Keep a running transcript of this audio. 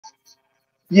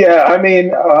Yeah, I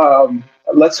mean,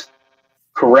 let's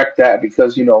correct that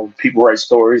because people write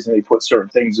stories and they put certain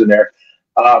things in there.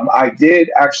 I did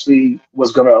actually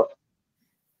was gonna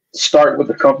start with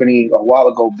the company a while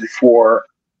ago before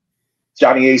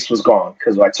Johnny Ace was gone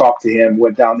because I talked to him,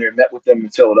 went down there, met with him in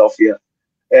Philadelphia,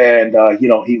 and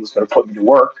he was going to put me to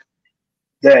work.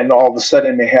 Then all of a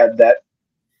sudden they had that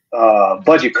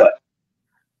budget cut.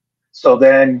 So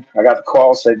then I got the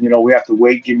call, said, we have to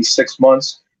wait, give me 6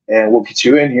 months, and we'll get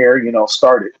you in here,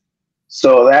 started.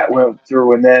 So that went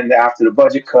through, and then after the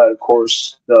budget cut, of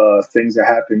course, the things that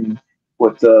happened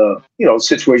with the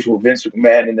situation with Vince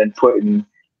McMahon, and then putting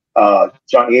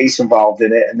Johnny Ace involved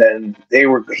in it, and then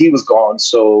he was gone,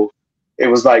 so it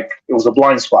was like it was a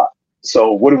blind spot.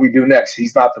 So what do we do next?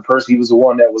 He's not the person. He was the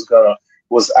one that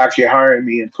was actually hiring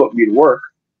me and put me to work.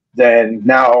 Then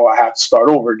now I have to start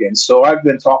over again. So I've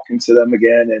been talking to them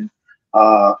again, and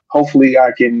hopefully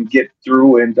I can get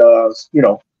through and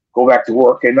go back to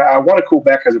work. And I want to go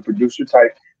back as a producer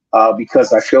type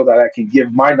because I feel that I can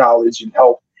give my knowledge and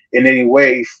help in any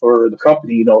way for the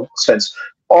company. Since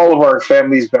all of our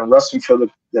family has been wrestling for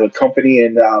the company,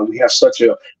 and we have such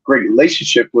a great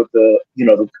relationship with the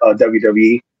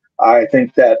WWE. I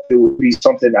think that it would be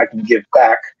something I can give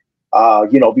back.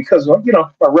 Because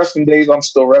my wrestling days, I'm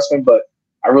still wrestling, but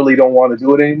I really don't want to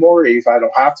do it anymore if I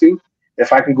don't have to.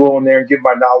 If I can go in there and give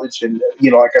my knowledge and,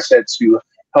 like I said, to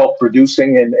help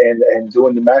producing and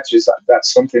doing the matches,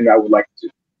 that's something I would like to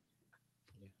do.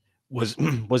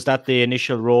 Was that the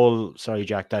initial role, sorry,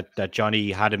 Jack, that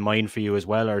Johnny had in mind for you as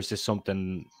well, or is this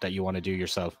something that you want to do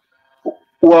yourself?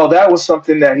 Well, that was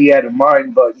something that he had in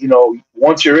mind, but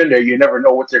once you're in there, you never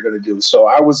know what they're going to do. So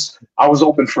I was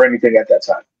open for anything at that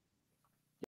time.